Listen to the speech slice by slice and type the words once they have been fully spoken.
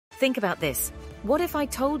Think about this. What if I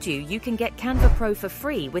told you you can get Canva Pro for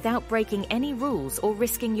free without breaking any rules or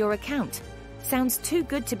risking your account? Sounds too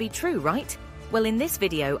good to be true, right? Well, in this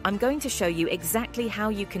video, I'm going to show you exactly how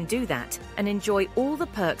you can do that and enjoy all the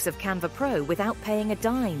perks of Canva Pro without paying a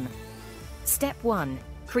dime. Step 1.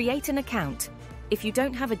 Create an account. If you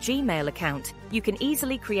don't have a Gmail account, you can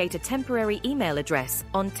easily create a temporary email address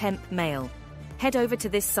on Temp Mail. Head over to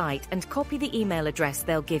this site and copy the email address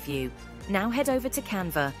they'll give you. Now head over to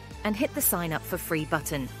Canva and hit the Sign Up for Free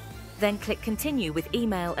button. Then click Continue with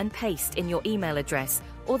email and paste in your email address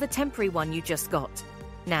or the temporary one you just got.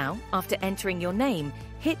 Now, after entering your name,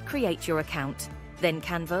 hit Create Your Account. Then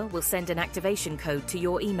Canva will send an activation code to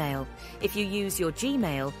your email. If you use your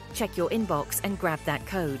Gmail, check your inbox and grab that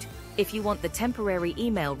code. If you want the temporary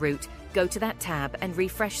email route, go to that tab and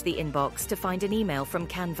refresh the inbox to find an email from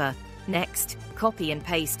Canva. Next, copy and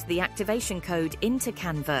paste the activation code into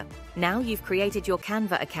Canva. Now you've created your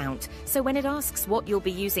Canva account, so when it asks what you'll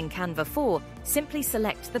be using Canva for, simply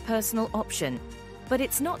select the personal option. But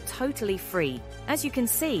it's not totally free. As you can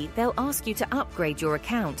see, they'll ask you to upgrade your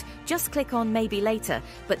account. Just click on Maybe Later,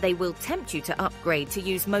 but they will tempt you to upgrade to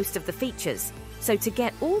use most of the features. So to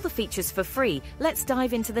get all the features for free, let's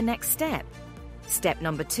dive into the next step. Step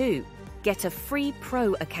number 2. Get a free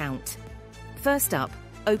Pro account. First up,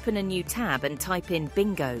 open a new tab and type in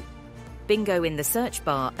Bingo. Bingo in the search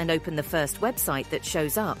bar and open the first website that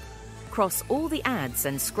shows up. Cross all the ads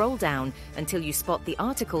and scroll down until you spot the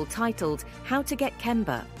article titled How to Get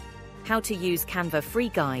Canva. How to Use Canva Free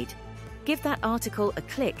Guide. Give that article a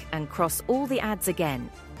click and cross all the ads again.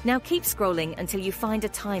 Now keep scrolling until you find a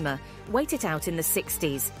timer. Wait it out in the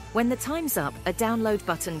 60s. When the time's up, a download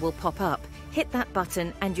button will pop up. Hit that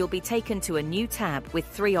button and you'll be taken to a new tab with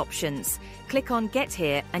 3 options. Click on Get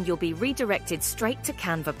Here and you'll be redirected straight to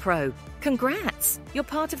Canva Pro. Congrats! You're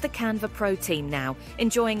part of the Canva Pro team now,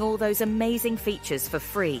 enjoying all those amazing features for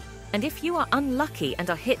free. And if you are unlucky and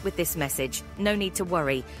are hit with this message, no need to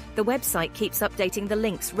worry. The website keeps updating the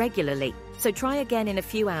links regularly. So try again in a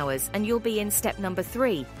few hours and you'll be in step number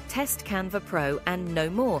 3. Test Canva Pro and no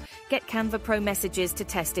more. Get Canva Pro messages to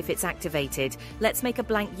test if it's activated. Let's make a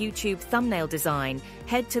blank YouTube thumbnail design.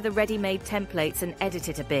 Head to the ready-made templates and edit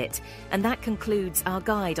it a bit. And that concludes our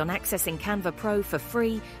guide on accessing Canva Pro for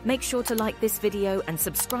free. Make sure to like this video and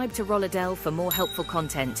subscribe to Rolladell for more helpful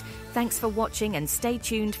content. Thanks for watching and stay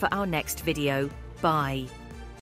tuned for our next video. Bye.